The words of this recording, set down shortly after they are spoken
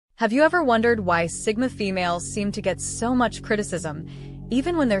Have you ever wondered why Sigma females seem to get so much criticism,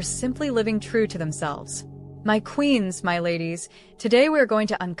 even when they're simply living true to themselves? My queens, my ladies, today we're going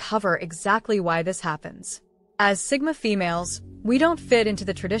to uncover exactly why this happens. As Sigma females, we don't fit into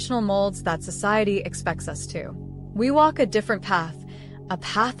the traditional molds that society expects us to. We walk a different path, a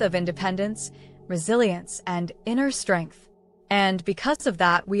path of independence, resilience, and inner strength. And because of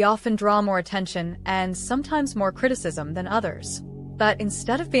that, we often draw more attention and sometimes more criticism than others. But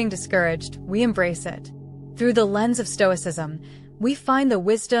instead of being discouraged, we embrace it. Through the lens of Stoicism, we find the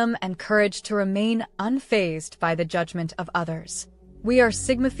wisdom and courage to remain unfazed by the judgment of others. We are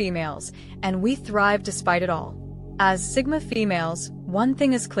Sigma females, and we thrive despite it all. As Sigma females, one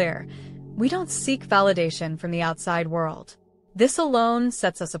thing is clear: we don't seek validation from the outside world. This alone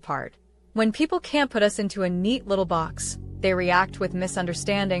sets us apart. When people can't put us into a neat little box, they react with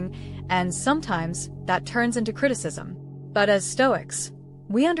misunderstanding, and sometimes that turns into criticism. But as Stoics,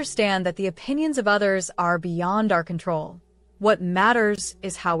 we understand that the opinions of others are beyond our control. What matters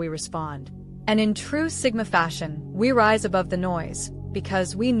is how we respond. And in true Sigma fashion, we rise above the noise,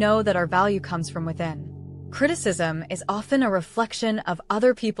 because we know that our value comes from within. Criticism is often a reflection of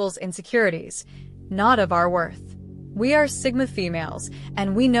other people's insecurities, not of our worth. We are Sigma females,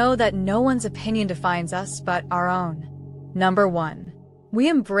 and we know that no one's opinion defines us but our own. Number 1. We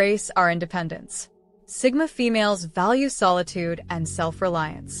embrace our independence. Sigma females value solitude and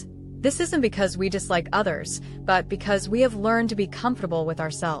self-reliance. This isn't because we dislike others, but because we have learned to be comfortable with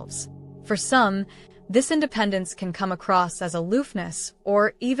ourselves. For some, this independence can come across as aloofness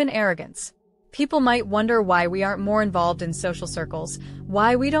or even arrogance. People might wonder why we aren't more involved in social circles,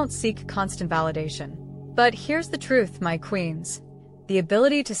 why we don't seek constant validation. But here's the truth, my queens. The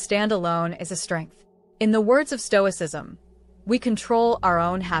ability to stand alone is a strength. In the words of Stoicism, we control our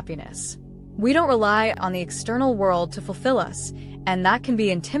own happiness. We don't rely on the external world to fulfill us, and that can be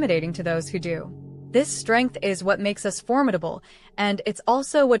intimidating to those who do. This strength is what makes us formidable, and it's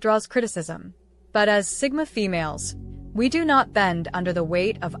also what draws criticism. But as Sigma females, we do not bend under the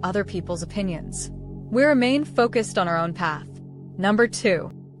weight of other people's opinions. We remain focused on our own path. Number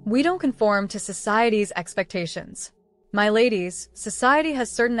 2. We don't conform to society's expectations. My ladies, society has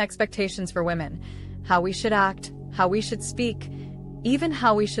certain expectations for women: how we should act, how we should speak, even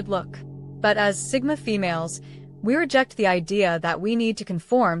how we should look. But as Sigma females, we reject the idea that we need to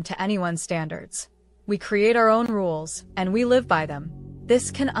conform to anyone's standards. We create our own rules, and we live by them. This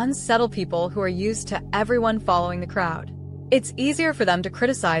can unsettle people who are used to everyone following the crowd. It's easier for them to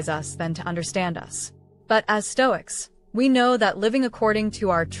criticize us than to understand us. But as Stoics, we know that living according to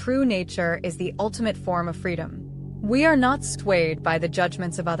our true nature is the ultimate form of freedom. We are not swayed by the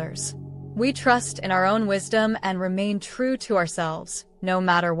judgments of others. We trust in our own wisdom and remain true to ourselves, no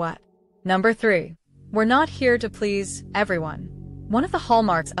matter what. Number 3. We're not here to please everyone. One of the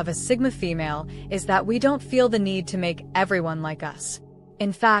hallmarks of a Sigma female is that we don't feel the need to make everyone like us.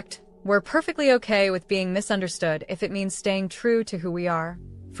 In fact, we're perfectly okay with being misunderstood if it means staying true to who we are.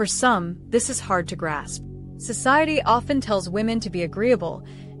 For some, this is hard to grasp. Society often tells women to be agreeable,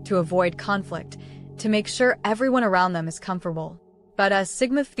 to avoid conflict, to make sure everyone around them is comfortable. But as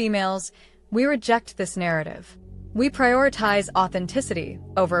Sigma females, we reject this narrative. We prioritize authenticity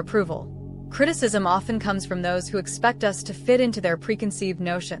over approval. Criticism often comes from those who expect us to fit into their preconceived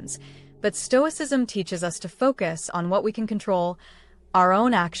notions, but Stoicism teaches us to focus on what we can control: our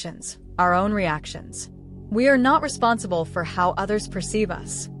own actions, our own reactions. We are not responsible for how others perceive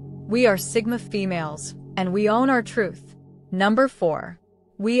us. We are Sigma females, and we own our truth. Number 4.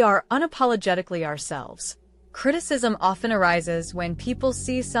 We are unapologetically ourselves. Criticism often arises when people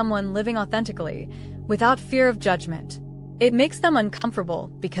see someone living authentically, without fear of judgment. It makes them uncomfortable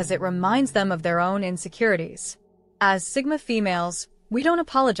because it reminds them of their own insecurities. As Sigma females, we don't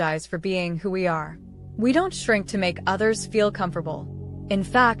apologize for being who we are. We don't shrink to make others feel comfortable. In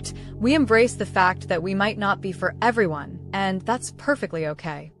fact, we embrace the fact that we might not be for everyone, and that's perfectly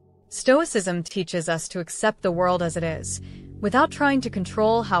okay. Stoicism teaches us to accept the world as it is, without trying to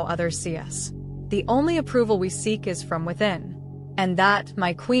control how others see us. The only approval we seek is from within. And that,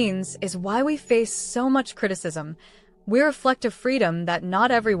 my queens, is why we face so much criticism. We reflect a freedom that not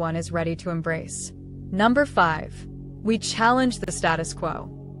everyone is ready to embrace. Number 5. We challenge the status quo.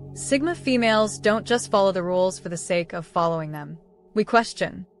 Sigma females don't just follow the rules for the sake of following them. We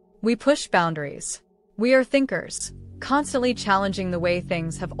question. We push boundaries. We are thinkers, constantly challenging the way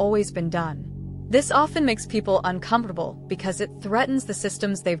things have always been done. This often makes people uncomfortable because it threatens the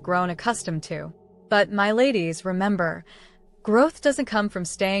systems they've grown accustomed to. But my ladies, remember, growth doesn't come from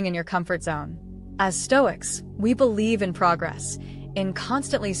staying in your comfort zone. As Stoics, we believe in progress, in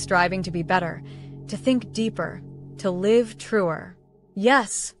constantly striving to be better, to think deeper, to live truer.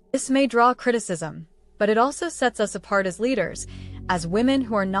 Yes, This may draw criticism, but it also sets us apart as leaders, as women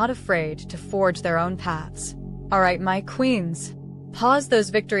who are not afraid to forge their own paths. Alright, my queens, pause those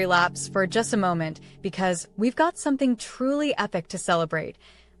victory laps for just a moment because we've got something truly epic to celebrate.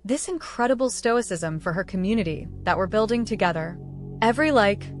 This incredible stoicism for her community that we're building together. Every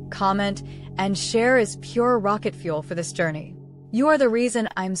like, comment, and share is pure rocket fuel for this journey. You are the reason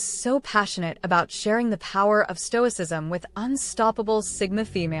I'm so passionate about sharing the power of stoicism with unstoppable Sigma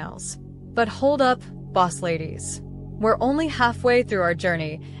females. But hold up, boss ladies. We're only halfway through our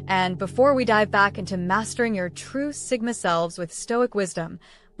journey, and before we dive back into mastering your true Sigma selves with stoic wisdom,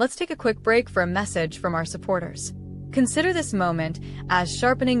 let's take a quick break for a message from our supporters. Consider this moment as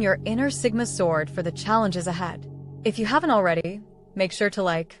sharpening your inner Sigma sword for the challenges ahead. If you haven't already, make sure to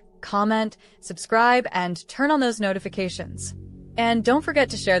like, comment, subscribe, and turn on those notifications. And don't forget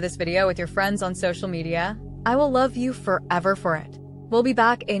to share this video with your friends on social media. I will love you forever for it. We'll be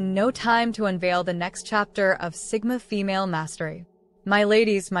back in no time to unveil the next chapter of Sigma Female Mastery. My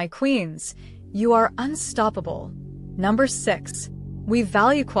ladies, my queens, you are unstoppable. Number 6. We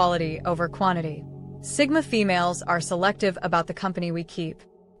value quality over quantity. Sigma females are selective about the company we keep.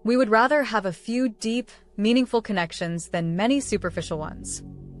 We would rather have a few deep, meaningful connections than many superficial ones.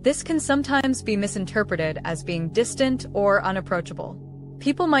 This can sometimes be misinterpreted as being distant or unapproachable.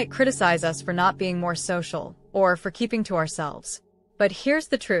 People might criticize us for not being more social or for keeping to ourselves. But here's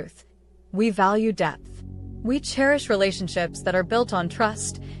the truth. We value depth. We cherish relationships that are built on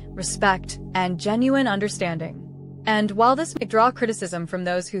trust, respect, and genuine understanding. And while this may draw criticism from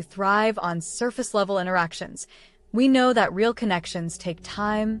those who thrive on surface-level interactions, we know that real connections take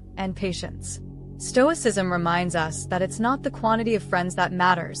time and patience. Stoicism reminds us that it's not the quantity of friends that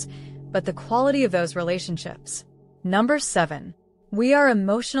matters, but the quality of those relationships. Number 7. We are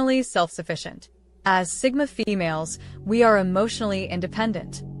emotionally self-sufficient. As Sigma females, we are emotionally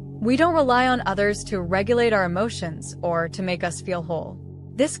independent. We don't rely on others to regulate our emotions or to make us feel whole.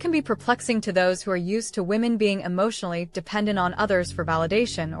 This can be perplexing to those who are used to women being emotionally dependent on others for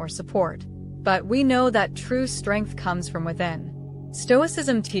validation or support. But we know that true strength comes from within.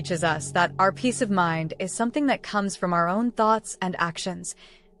 Stoicism teaches us that our peace of mind is something that comes from our own thoughts and actions,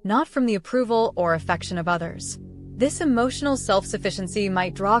 not from the approval or affection of others. This emotional self-sufficiency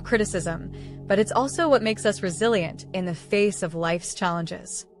might draw criticism, but it's also what makes us resilient in the face of life's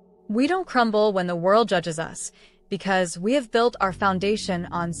challenges. We don't crumble when the world judges us, because we have built our foundation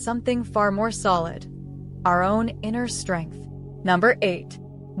on something far more solid, our own inner strength. Number 8.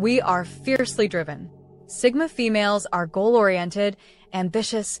 We are fiercely driven. Sigma females are goal-oriented,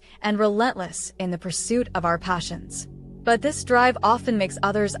 ambitious, and relentless in the pursuit of our passions. But this drive often makes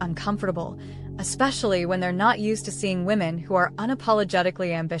others uncomfortable, especially when they're not used to seeing women who are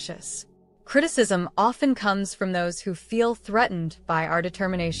unapologetically ambitious. Criticism often comes from those who feel threatened by our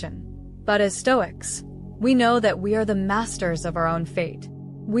determination. But as Stoics, we know that we are the masters of our own fate.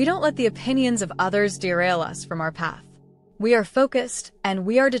 We don't let the opinions of others derail us from our path. We are focused, and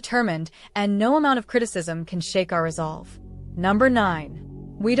we are determined, and no amount of criticism can shake our resolve. Number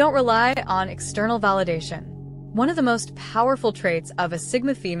 9. We don't rely on external validation. One of the most powerful traits of a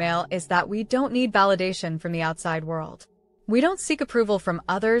Sigma female is that we don't need validation from the outside world. We don't seek approval from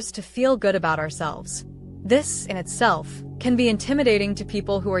others to feel good about ourselves. This, in itself, can be intimidating to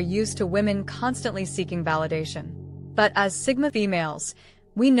people who are used to women constantly seeking validation. But as Sigma females,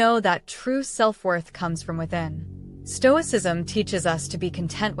 we know that true self-worth comes from within. Stoicism teaches us to be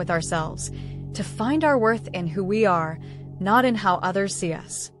content with ourselves, to find our worth in who we are, not in how others see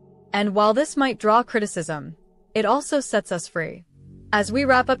us. And while this might draw criticism, it also sets us free. As we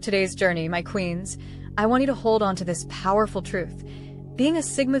wrap up today's journey, my queens, I want you to hold on to this powerful truth. Being a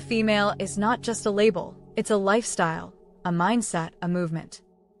Sigma female is not just a label, it's a lifestyle, a mindset, a movement.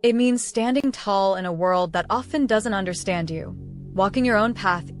 It means standing tall in a world that often doesn't understand you, walking your own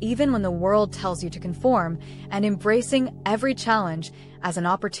path even when the world tells you to conform, and embracing every challenge as an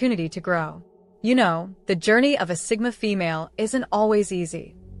opportunity to grow. You know, the journey of a Sigma female isn't always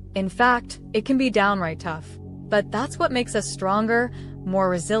easy. In fact, it can be downright tough. But that's what makes us stronger, more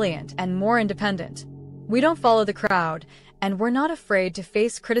resilient, and more independent. We don't follow the crowd, and we're not afraid to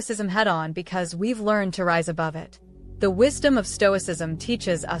face criticism head-on because we've learned to rise above it. The wisdom of Stoicism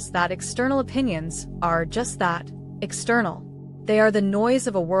teaches us that external opinions are just that, external. They are the noise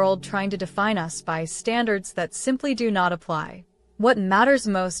of a world trying to define us by standards that simply do not apply. What matters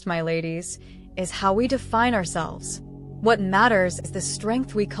most, my ladies, is how we define ourselves. What matters is the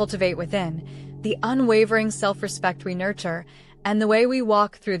strength we cultivate within, the unwavering self-respect we nurture, and the way we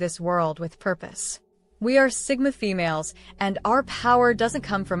walk through this world with purpose. We are Sigma females, and our power doesn't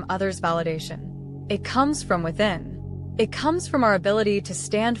come from others' validation. It comes from within. It comes from our ability to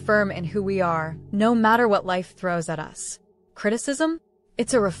stand firm in who we are, no matter what life throws at us. Criticism?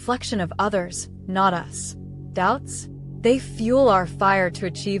 It's a reflection of others, not us. Doubts? They fuel our fire to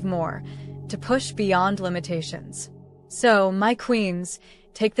achieve more, to push beyond limitations. So, my queens,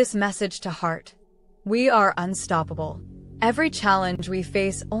 take this message to heart. We are unstoppable. Every challenge we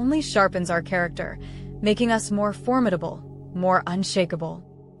face only sharpens our character, making us more formidable, more unshakable.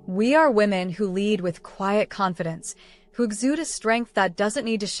 We are women who lead with quiet confidence, who exude a strength that doesn't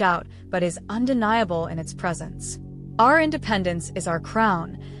need to shout but is undeniable in its presence. Our independence is our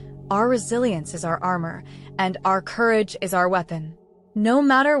crown, our resilience is our armor, and our courage is our weapon. No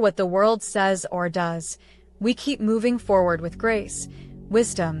matter what the world says or does, we keep moving forward with grace,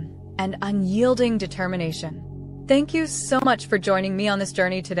 wisdom, and unyielding determination. Thank you so much for joining me on this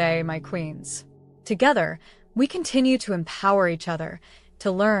journey today, my queens. Together, we continue to empower each other,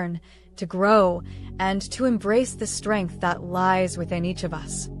 to learn, to grow, and to embrace the strength that lies within each of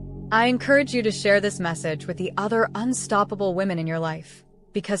us. I encourage you to share this message with the other unstoppable women in your life,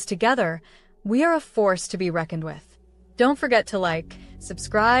 because together, we are a force to be reckoned with. Don't forget to like,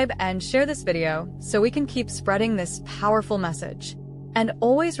 subscribe, and share this video so we can keep spreading this powerful message. And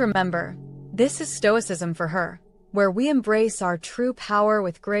always remember, this is Stoicism for Her, where we embrace our true power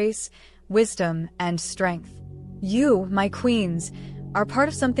with grace, wisdom, and strength. You, my queens, are part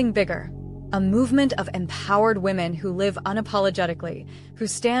of something bigger, a movement of empowered women who live unapologetically, who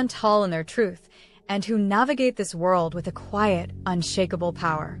stand tall in their truth, and who navigate this world with a quiet, unshakable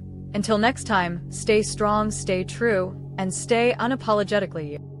power. Until next time, stay strong, stay true, and stay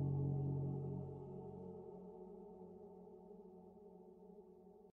unapologetically you.